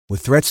With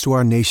threats to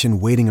our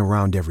nation waiting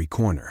around every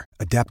corner,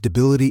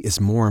 adaptability is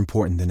more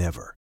important than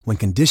ever. When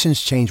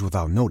conditions change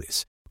without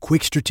notice,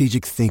 quick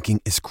strategic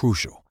thinking is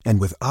crucial.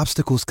 And with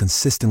obstacles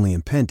consistently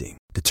impending,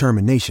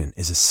 determination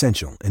is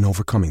essential in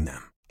overcoming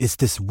them. It's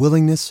this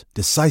willingness,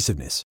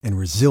 decisiveness, and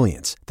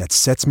resilience that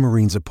sets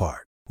Marines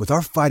apart. With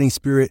our fighting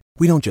spirit,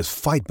 we don't just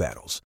fight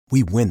battles,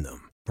 we win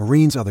them.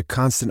 Marines are the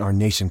constant our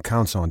nation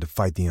counts on to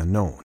fight the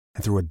unknown.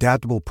 And through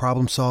adaptable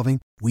problem solving,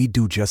 we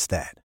do just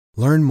that.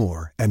 Learn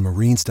more at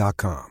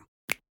marines.com.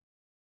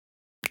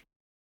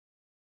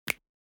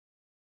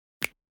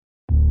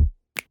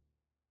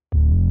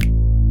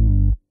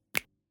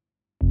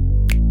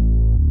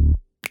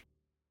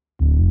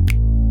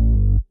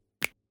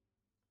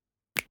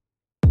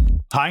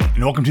 Hi,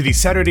 and welcome to the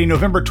Saturday,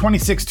 November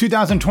 26,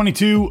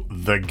 2022,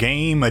 The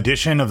Game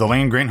edition of the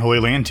Land Grant Holy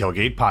Land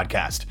Tailgate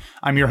Podcast.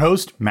 I'm your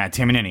host, Matt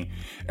Tamanini.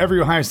 Every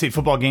Ohio State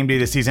football game day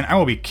this season, I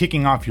will be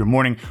kicking off your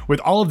morning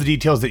with all of the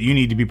details that you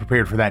need to be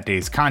prepared for that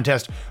day's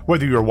contest,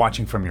 whether you're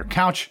watching from your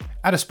couch,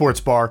 at a sports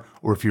bar,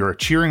 or if you're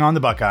cheering on the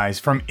Buckeyes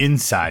from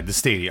inside the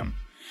stadium.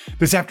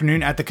 This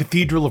afternoon at the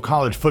Cathedral of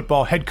College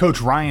Football, head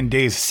coach Ryan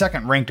Day's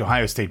second-ranked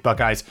Ohio State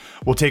Buckeyes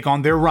will take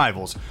on their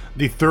rivals,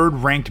 the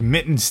third-ranked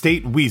Mitten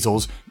State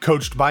Weasels,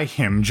 coached by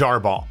Him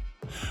Jarbaugh.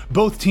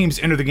 Both teams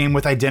enter the game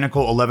with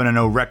identical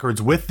 11-0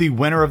 records, with the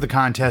winner of the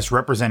contest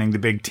representing the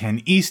Big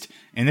Ten East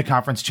in the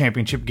conference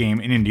championship game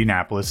in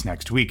Indianapolis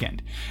next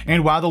weekend.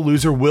 And while the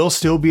loser will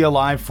still be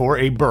alive for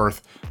a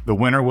berth, the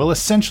winner will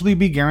essentially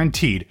be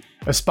guaranteed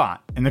a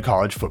spot in the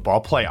college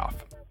football playoff.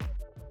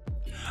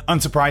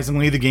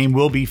 Unsurprisingly, the game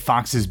will be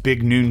Fox's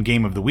big noon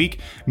game of the week,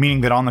 meaning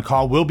that on the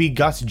call will be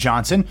Gus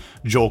Johnson,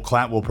 Joel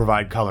Klatt will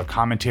provide color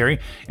commentary,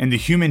 and the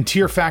human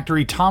tear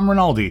factory Tom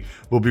Rinaldi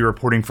will be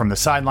reporting from the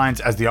sidelines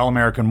as the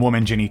All-American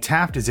woman Jenny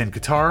Taft is in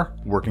Qatar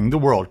working the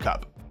World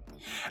Cup.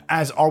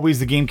 As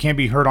always, the game can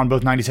be heard on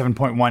both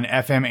 97.1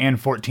 FM and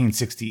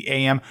 1460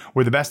 AM,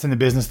 where the best in the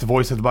business, the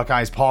voice of the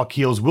Buckeyes, Paul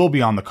Keels, will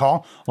be on the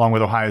call, along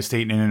with Ohio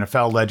State and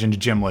NFL legend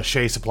Jim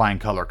Lachey supplying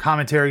color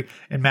commentary,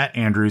 and Matt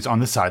Andrews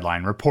on the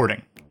sideline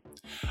reporting.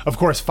 Of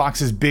course,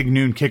 Fox's big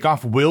noon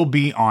kickoff will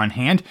be on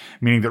hand,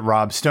 meaning that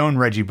Rob Stone,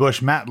 Reggie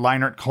Bush, Matt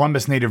Leinart,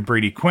 Columbus native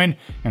Brady Quinn,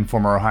 and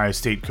former Ohio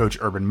State coach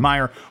Urban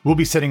Meyer will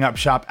be setting up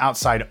shop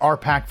outside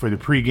RPAC for the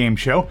pregame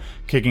show,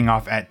 kicking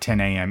off at 10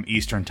 a.m.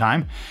 Eastern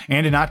Time.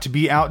 And not to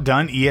be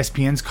outdone,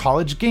 ESPN's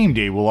College Game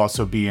Day will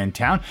also be in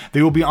town.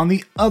 They will be on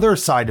the other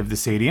side of the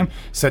stadium,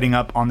 setting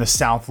up on the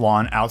south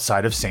lawn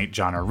outside of St.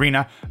 John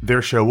Arena.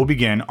 Their show will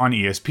begin on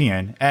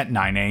ESPN at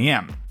 9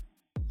 a.m.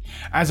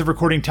 As of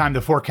recording time,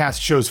 the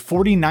forecast shows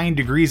 49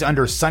 degrees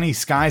under sunny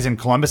skies in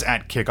Columbus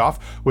at kickoff,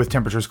 with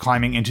temperatures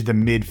climbing into the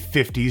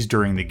mid-50s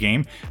during the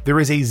game. There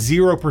is a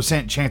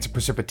 0% chance of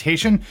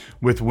precipitation,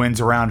 with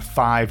winds around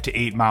 5 to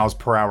 8 miles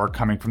per hour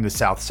coming from the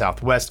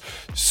south-southwest.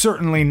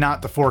 Certainly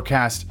not the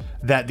forecast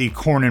that the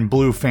Corn and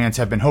Blue fans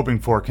have been hoping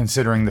for,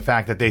 considering the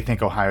fact that they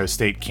think Ohio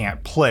State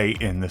can't play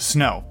in the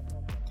snow.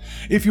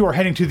 If you are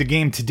heading to the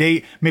game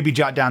today, maybe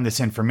jot down this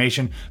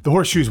information. The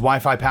Horseshoes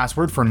Wi-Fi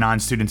password for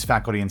non-students,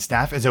 faculty, and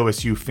staff is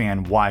OSU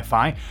Fan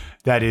Wi-Fi.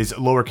 That is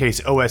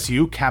lowercase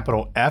OSU,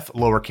 capital F,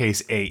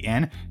 lowercase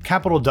AN,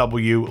 capital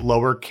W,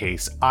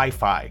 lowercase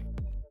I-Fi.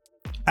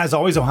 As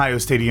always, Ohio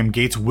Stadium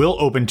gates will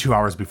open 2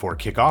 hours before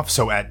kickoff,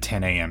 so at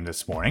 10 a.m.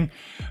 this morning.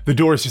 The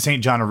doors to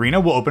St. John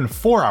Arena will open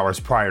 4 hours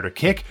prior to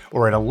kick,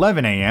 or at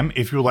 11 a.m.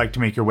 if you would like to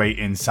make your way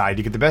inside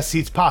to get the best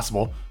seats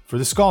possible for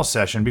the Skull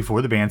session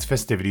before the band's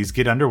festivities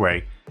get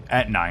underway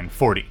at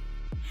 9:40.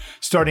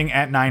 Starting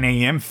at 9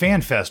 a.m.,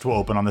 FanFest will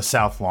open on the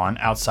south lawn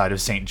outside of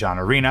St. John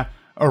Arena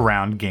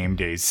around game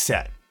day's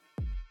set.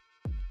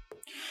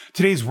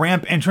 Today's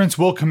ramp entrance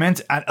will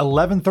commence at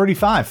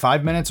 11:35,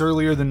 5 minutes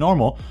earlier than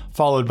normal,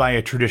 followed by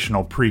a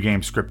traditional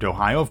pregame Script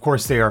Ohio. Of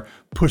course, they are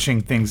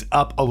pushing things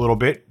up a little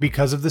bit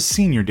because of the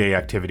senior day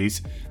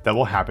activities that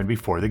will happen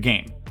before the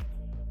game.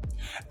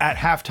 At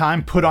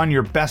halftime, put on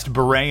your best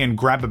beret and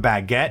grab a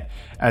baguette,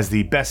 as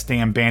the best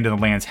damn band in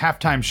the land's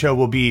halftime show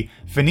will be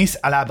Finis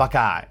à la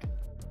Buckeye.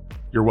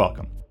 You're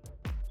welcome.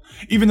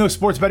 Even though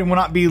sports betting will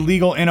not be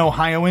legal in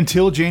Ohio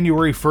until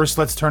January 1st,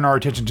 let's turn our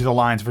attention to the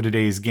lines for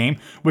today's game,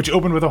 which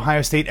opened with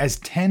Ohio State as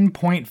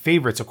 10-point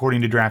favorites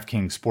according to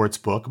DraftKings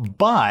Sportsbook,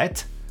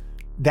 but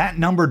that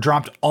number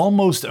dropped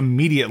almost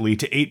immediately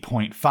to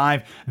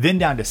 8.5, then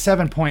down to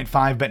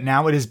 7.5, but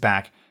now it is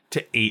back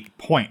to 8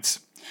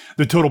 points.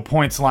 The total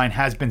points line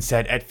has been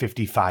set at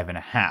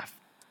 55.5.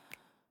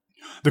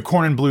 The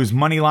Corn and Blues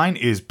money line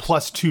is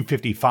plus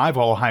 255,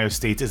 while Ohio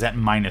State's is at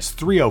minus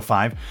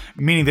 305,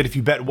 meaning that if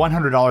you bet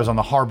 $100 on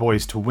the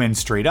Harboys to win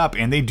straight up,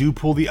 and they do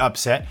pull the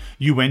upset,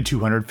 you win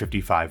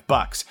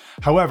 $255.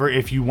 However,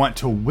 if you want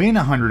to win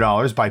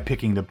 $100 by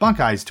picking the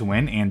Buckeyes to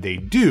win, and they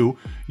do,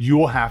 you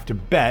will have to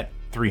bet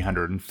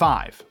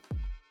 $305.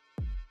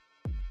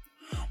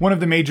 One of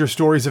the major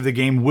stories of the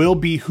game will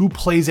be who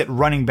plays at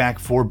running back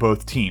for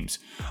both teams.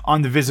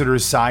 On the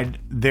visitors' side,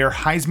 their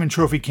Heisman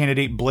Trophy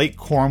candidate Blake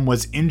Corum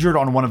was injured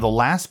on one of the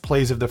last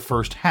plays of the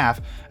first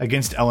half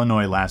against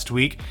Illinois last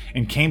week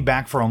and came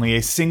back for only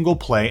a single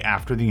play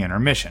after the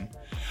intermission.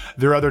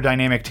 Their other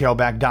dynamic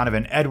tailback,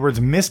 Donovan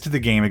Edwards, missed the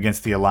game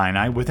against the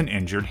Illini with an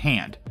injured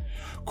hand.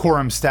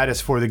 Corum's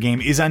status for the game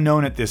is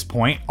unknown at this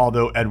point,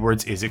 although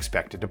Edwards is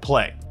expected to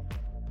play.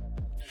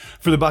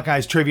 For the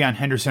Buckeyes, TreVeyon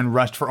Henderson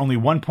rushed for only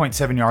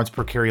 1.7 yards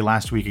per carry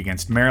last week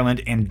against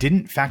Maryland and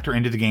didn't factor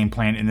into the game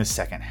plan in the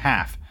second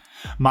half.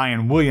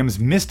 Mayan Williams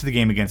missed the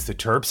game against the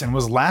Terps and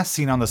was last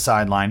seen on the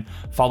sideline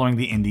following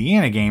the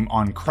Indiana game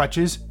on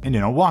crutches and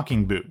in a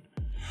walking boot.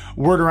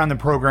 Word around the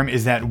program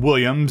is that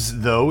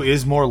Williams, though,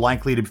 is more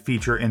likely to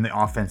feature in the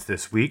offense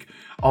this week,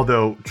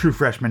 although true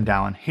freshman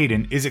Dallin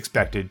Hayden is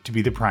expected to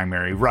be the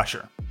primary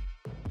rusher.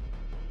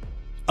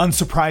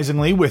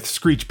 Unsurprisingly, with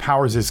Screech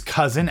Powers'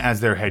 cousin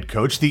as their head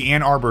coach, the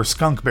Ann Arbor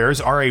Skunk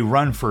Bears are a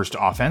run-first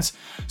offense,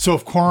 so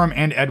if Corum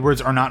and Edwards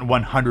are not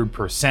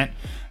 100%,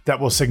 that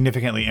will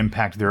significantly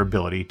impact their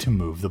ability to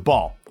move the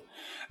ball.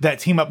 That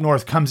team up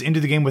north comes into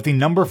the game with the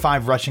number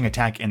 5 rushing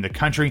attack in the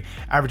country,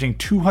 averaging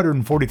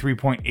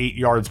 243.8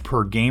 yards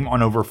per game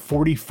on over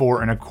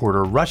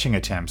 44.25 rushing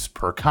attempts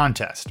per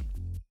contest.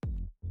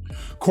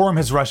 Corum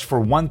has rushed for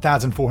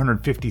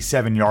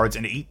 1,457 yards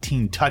and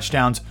 18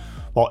 touchdowns,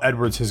 while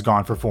Edwards has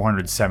gone for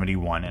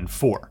 471 and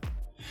 4.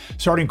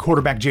 Starting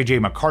quarterback J.J.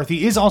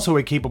 McCarthy is also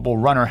a capable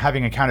runner,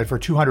 having accounted for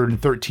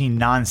 213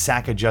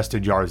 non-sack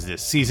adjusted yards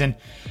this season.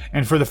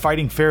 And for the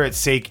Fighting Ferret's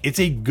sake, it's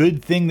a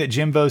good thing that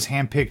Jimbo's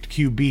handpicked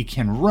QB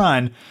can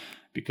run,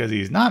 because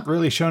he's not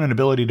really shown an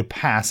ability to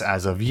pass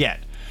as of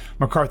yet.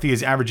 McCarthy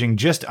is averaging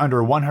just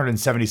under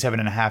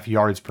 177.5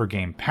 yards per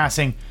game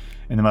passing,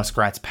 and the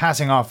Muskrats'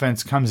 passing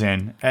offense comes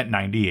in at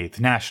 98th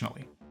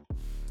nationally.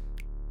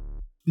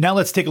 Now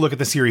let's take a look at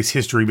the series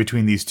history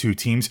between these two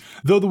teams.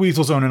 Though the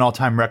Weasels own an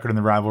all-time record in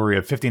the rivalry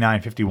of 59,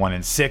 51,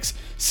 and 6,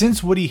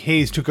 since Woody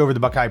Hayes took over the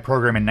Buckeye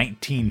program in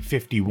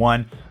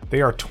 1951,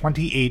 they are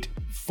 28,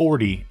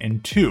 40,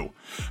 and 2.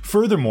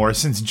 Furthermore,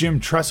 since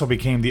Jim Tressel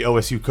became the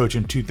OSU coach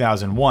in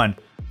 2001,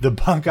 the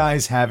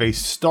Buckeyes have a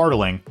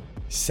startling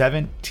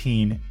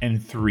 17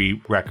 and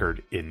 3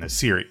 record in the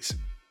series.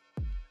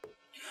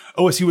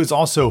 OSU is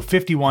also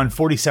 51,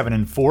 47,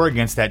 and 4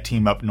 against that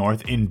team up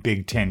north in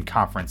Big Ten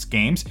Conference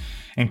games,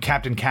 and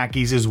Captain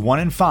Khakis is 1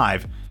 and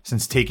 5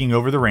 since taking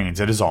over the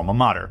reins at his alma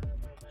mater.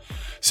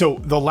 So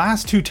the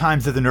last 2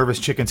 times that the Nervous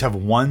Chickens have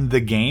won the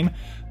game,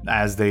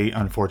 as they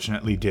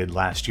unfortunately did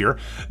last year,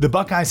 the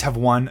Buckeyes have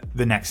won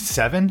the next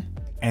 7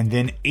 and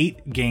then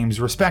 8 games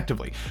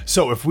respectively.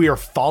 So if we are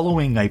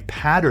following a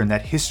pattern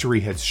that history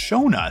has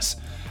shown us,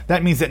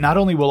 that means that not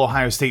only will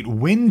Ohio State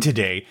win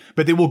today,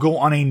 but they will go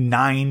on a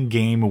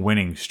 9-game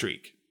winning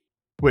streak.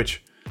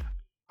 Which,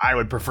 I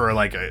would prefer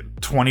like a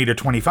 20 to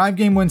 25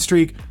 game win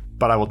streak,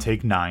 but I will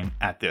take 9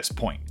 at this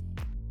point.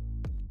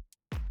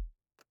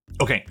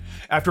 Okay,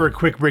 after a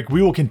quick break,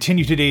 we will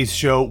continue today's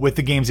show with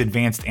the game's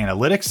advanced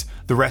analytics,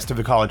 the rest of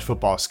the college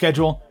football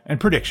schedule, and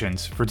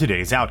predictions for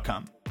today's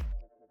outcome.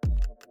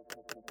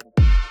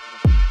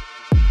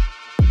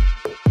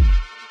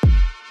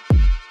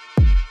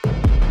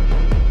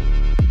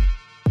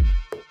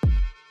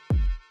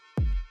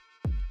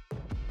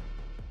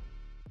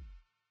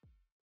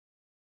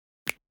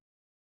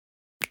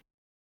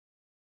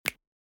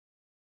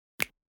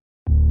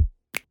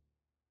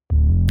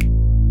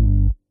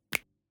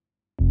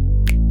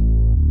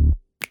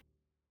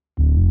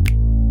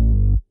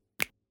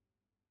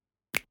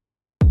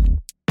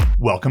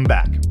 Welcome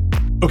back.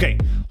 Okay,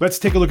 let's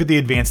take a look at the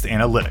advanced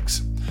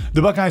analytics.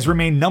 The Buckeyes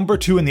remain number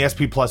 2 in the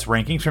SP Plus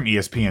rankings from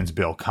ESPN's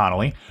Bill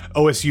Connolly.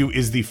 OSU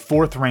is the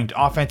 4th ranked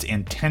offense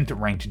and 10th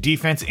ranked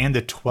defense, and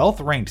the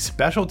 12th ranked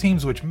special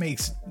teams, which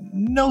makes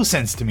no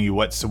sense to me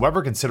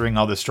whatsoever considering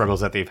all the struggles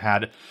that they've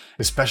had,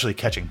 especially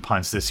catching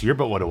punts this year,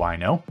 but what do I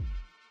know?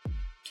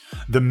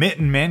 The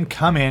Mitten Men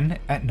come in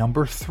at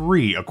number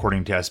 3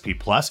 according to SP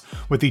Plus,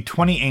 with the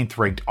 28th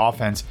ranked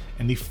offense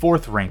and the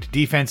 4th ranked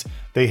defense.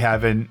 They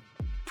have an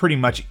pretty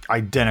much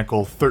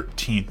identical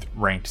 13th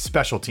ranked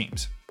special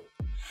teams.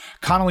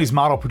 Connolly's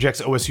model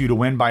projects OSU to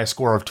win by a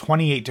score of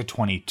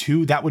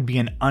 28-22. That would be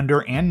an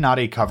under and not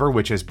a cover,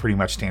 which is pretty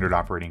much standard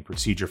operating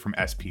procedure from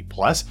SP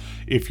Plus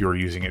if you're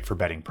using it for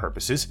betting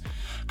purposes.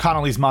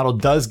 Connolly's model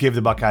does give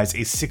the Buckeyes a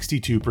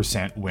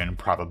 62% win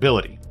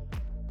probability.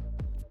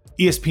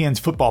 ESPN's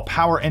Football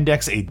Power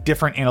Index, a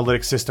different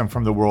analytics system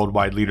from the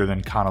worldwide leader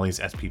than Connolly's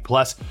SP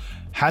Plus,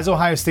 has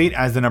Ohio State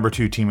as the number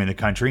 2 team in the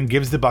country and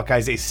gives the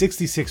Buckeyes a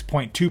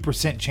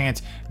 66.2%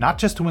 chance not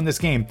just to win this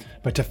game,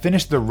 but to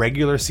finish the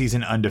regular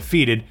season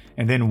undefeated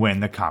and then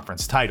win the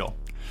conference title.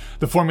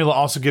 The formula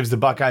also gives the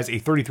Buckeyes a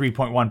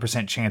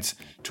 33.1% chance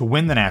to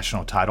win the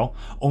national title.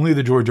 Only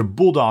the Georgia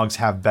Bulldogs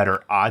have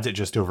better odds at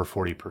just over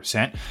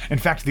 40%. In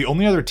fact, the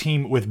only other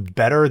team with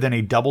better than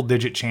a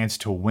double-digit chance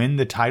to win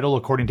the title,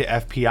 according to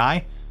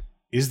FPI,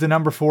 is the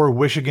number 4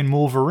 Michigan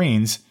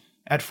Wolverines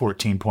at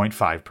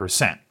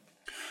 14.5%.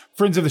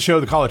 Friends of the show,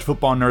 the College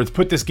Football Nerds,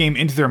 put this game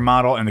into their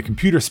model, and the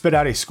computer spit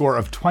out a score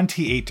of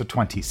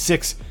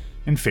 28-26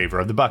 in favor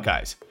of the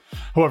Buckeyes.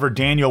 However,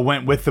 Daniel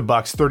went with the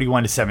Bucks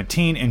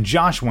 31-17, and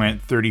Josh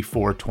went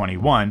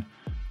 34-21,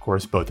 of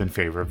course, both in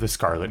favor of the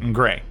Scarlet and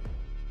Gray.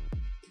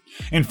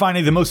 And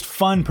finally, the most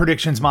fun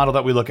predictions model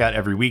that we look at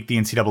every week, the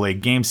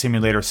NCAA Game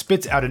Simulator,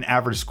 spits out an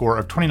average score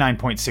of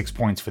 29.6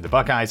 points for the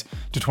Buckeyes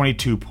to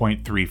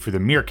 22.3 for the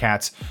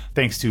Meerkats,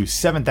 thanks to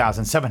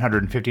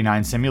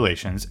 7,759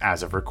 simulations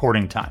as of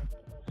recording time.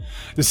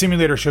 The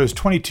simulator shows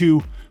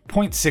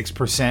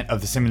 22.6%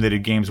 of the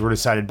simulated games were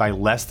decided by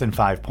less than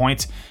 5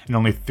 points, and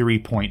only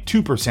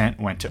 3.2%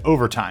 went to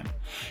overtime.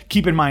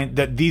 Keep in mind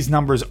that these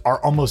numbers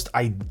are almost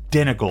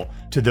identical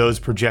to those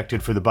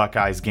projected for the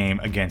Buckeyes game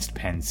against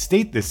Penn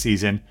State this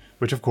season,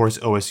 which of course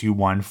OSU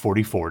won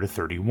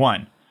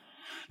 44-31.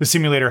 The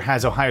simulator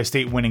has Ohio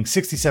State winning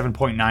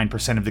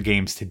 67.9% of the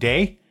games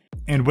today,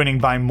 and winning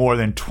by more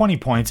than 20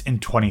 points in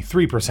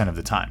 23% of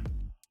the time.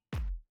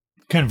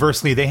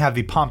 Conversely, they have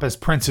the Pompous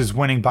Princes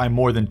winning by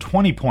more than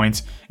 20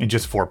 points in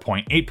just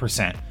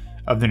 4.8%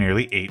 of the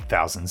nearly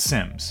 8,000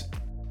 sims.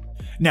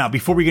 Now,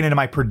 before we get into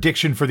my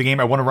prediction for the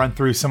game, I want to run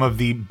through some of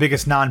the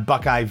biggest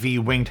non-Buckeye v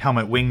Winged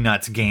Helmet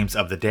Wingnuts games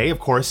of the day. Of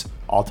course,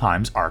 all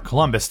times are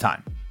Columbus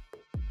time.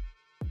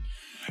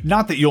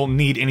 Not that you'll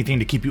need anything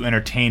to keep you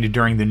entertained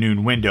during the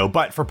noon window,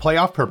 but for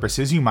playoff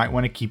purposes, you might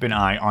want to keep an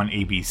eye on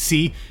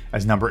ABC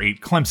as number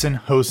 8 Clemson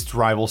hosts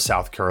rival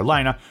South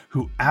Carolina,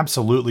 who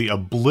absolutely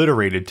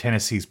obliterated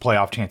Tennessee's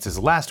playoff chances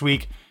last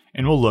week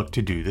and will look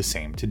to do the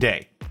same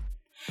today.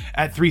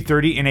 At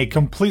 3:30, in a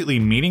completely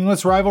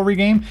meaningless rivalry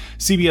game,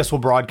 CBS will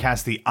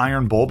broadcast the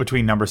Iron Bowl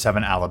between number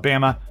 7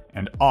 Alabama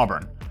and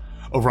Auburn.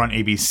 Over on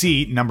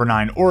ABC, number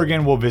 9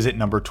 Oregon will visit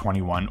number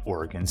 21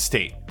 Oregon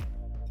State.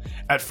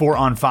 At 4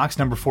 on Fox,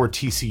 number 4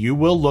 TCU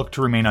will look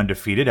to remain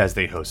undefeated as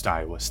they host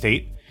Iowa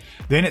State.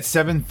 Then at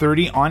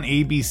 7:30 on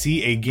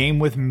ABC, a game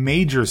with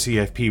major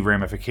CFP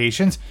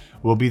ramifications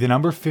will be the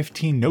number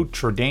 15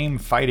 Notre Dame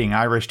Fighting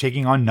Irish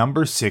taking on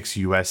number 6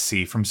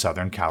 USC from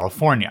Southern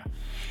California.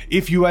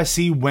 If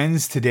USC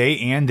wins today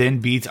and then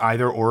beats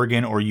either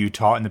Oregon or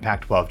Utah in the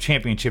Pac-12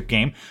 championship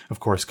game, of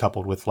course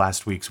coupled with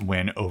last week's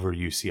win over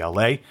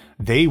UCLA,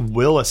 they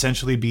will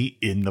essentially be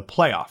in the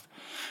playoff.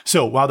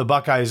 So while the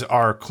Buckeyes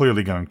are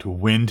clearly going to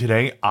win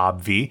today,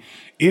 obvi,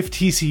 if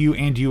TCU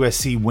and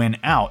USC win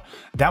out,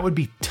 that would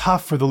be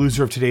tough for the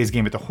loser of today's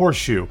game at the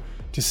Horseshoe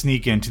to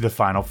sneak into the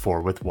Final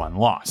Four with one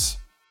loss.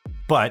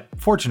 But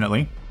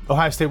fortunately,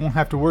 Ohio State won't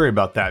have to worry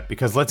about that,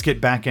 because let's get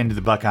back into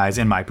the Buckeyes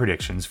and my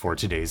predictions for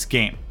today's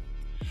game.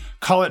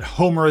 Call it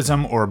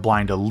homerism or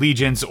blind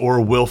allegiance or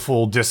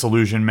willful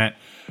disillusionment,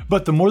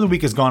 but the more the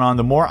week has gone on,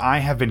 the more I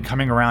have been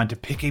coming around to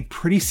pick a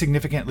pretty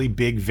significantly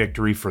big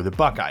victory for the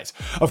Buckeyes.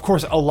 Of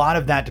course, a lot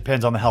of that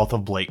depends on the health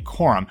of Blake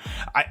Corum.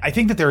 I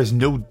think that there is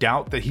no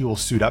doubt that he will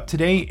suit up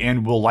today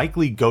and will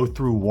likely go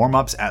through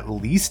warm-ups at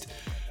least,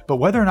 but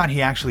whether or not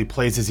he actually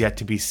plays is yet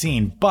to be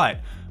seen.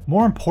 But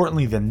more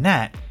importantly than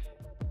that,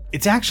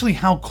 it's actually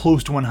how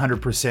close to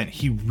 100%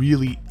 he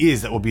really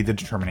is that will be the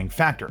determining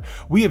factor.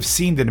 We have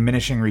seen the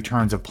diminishing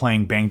returns of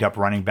playing banged up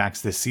running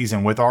backs this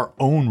season with our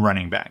own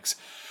running backs.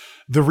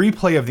 The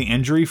replay of the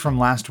injury from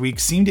last week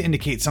seemed to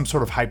indicate some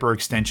sort of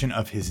hyperextension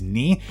of his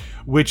knee,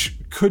 which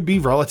could be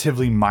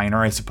relatively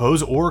minor, I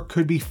suppose, or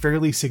could be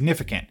fairly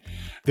significant.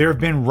 There have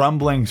been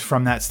rumblings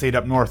from that state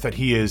up north that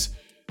he is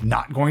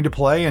not going to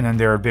play, and then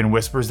there have been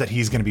whispers that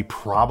he's going to be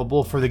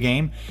probable for the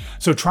game.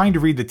 So trying to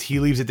read the tea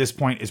leaves at this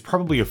point is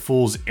probably a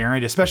fool's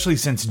errand, especially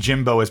since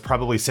Jimbo is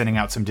probably sending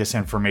out some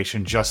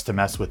disinformation just to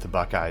mess with the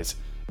Buckeyes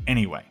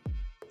anyway.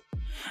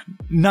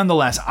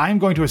 Nonetheless, I'm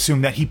going to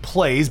assume that he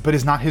plays, but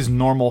is not his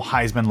normal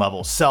Heisman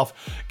level self,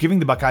 giving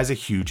the Buckeyes a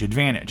huge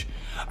advantage.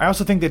 I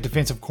also think that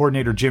defensive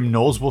coordinator Jim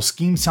Knowles will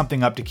scheme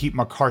something up to keep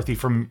McCarthy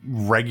from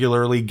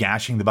regularly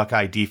gashing the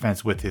Buckeye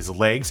defense with his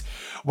legs,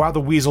 while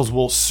the Weasels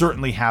will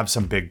certainly have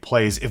some big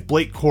plays. If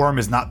Blake Corum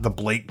is not the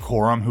Blake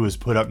Corum who has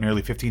put up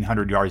nearly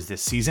 1,500 yards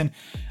this season,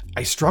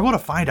 I struggle to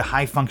find a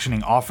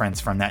high-functioning offense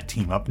from that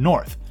team up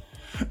north.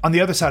 On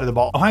the other side of the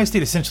ball, Ohio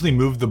State essentially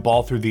moved the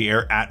ball through the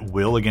air at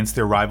will against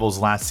their rivals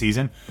last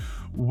season,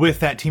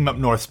 with that team up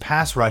north's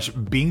pass rush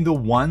being the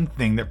one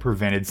thing that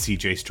prevented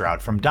CJ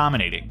Stroud from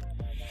dominating.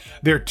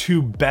 Their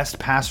two best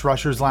pass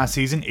rushers last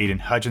season,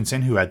 Aiden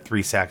Hutchinson, who had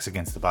 3 sacks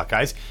against the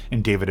Buckeyes,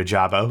 and David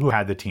Ojabo, who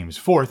had the team's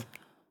 4th,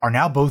 are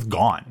now both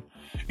gone.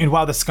 And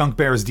while the Skunk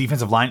Bears'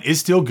 defensive line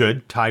is still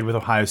good, tied with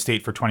Ohio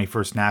State for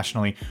 21st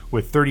nationally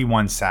with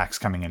 31 sacks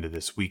coming into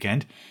this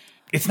weekend,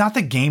 it's not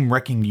the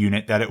game-wrecking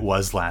unit that it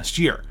was last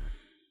year.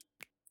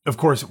 Of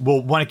course,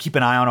 we'll want to keep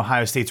an eye on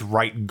Ohio State's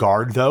right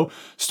guard, though.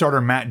 Starter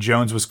Matt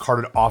Jones was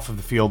carted off of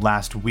the field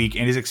last week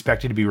and is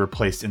expected to be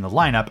replaced in the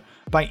lineup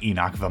by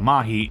Enoch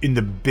Vamahi in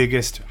the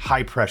biggest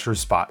high-pressure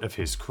spot of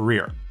his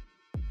career.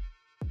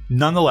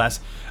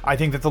 Nonetheless, I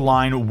think that the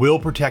line will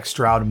protect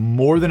Stroud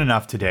more than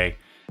enough today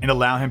and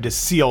allow him to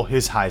seal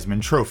his Heisman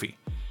Trophy.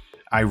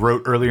 I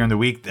wrote earlier in the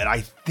week that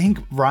I think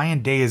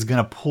Ryan Day is going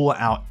to pull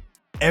out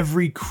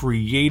every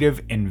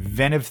creative,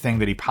 inventive thing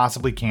that he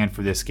possibly can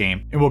for this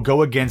game, and will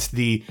go against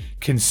the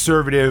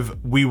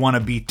conservative, we want to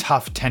be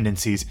tough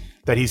tendencies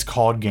that he's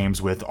called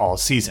games with all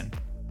season.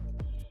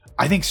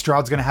 I think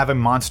Stroud's going to have a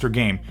monster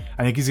game.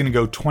 I think he's going to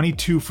go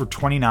 22 for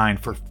 29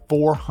 for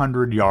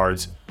 400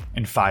 yards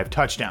and 5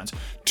 touchdowns,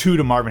 2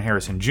 to Marvin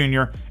Harrison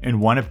Jr.,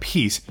 and 1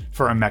 apiece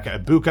for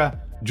Emeka Egbuka,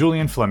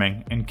 Julian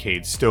Fleming, and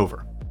Cade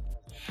Stover.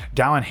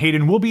 Dallan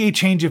Hayden will be a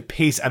change of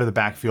pace out of the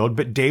backfield,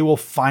 but Day will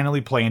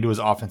finally play into his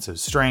offensive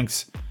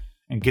strengths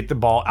and get the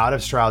ball out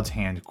of Stroud's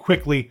hand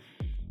quickly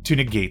to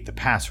negate the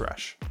pass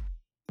rush.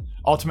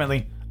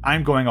 Ultimately,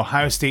 I'm going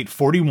Ohio State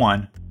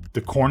 41,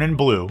 the Corn and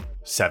Blue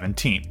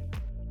 17.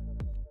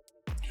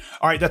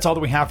 All right, that's all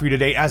that we have for you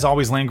today. As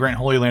always, Land Grant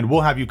Holy Land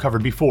will have you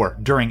covered before,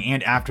 during,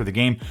 and after the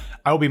game.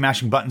 I will be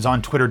mashing buttons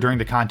on Twitter during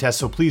the contest,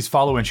 so please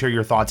follow and share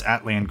your thoughts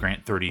at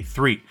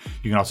LandGrant33.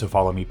 You can also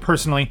follow me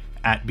personally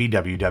at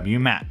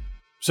BWWMatt.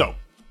 So,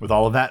 with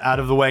all of that out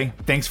of the way,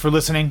 thanks for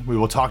listening. We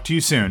will talk to you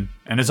soon,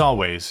 and as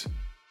always,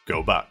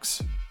 go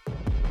Bucks.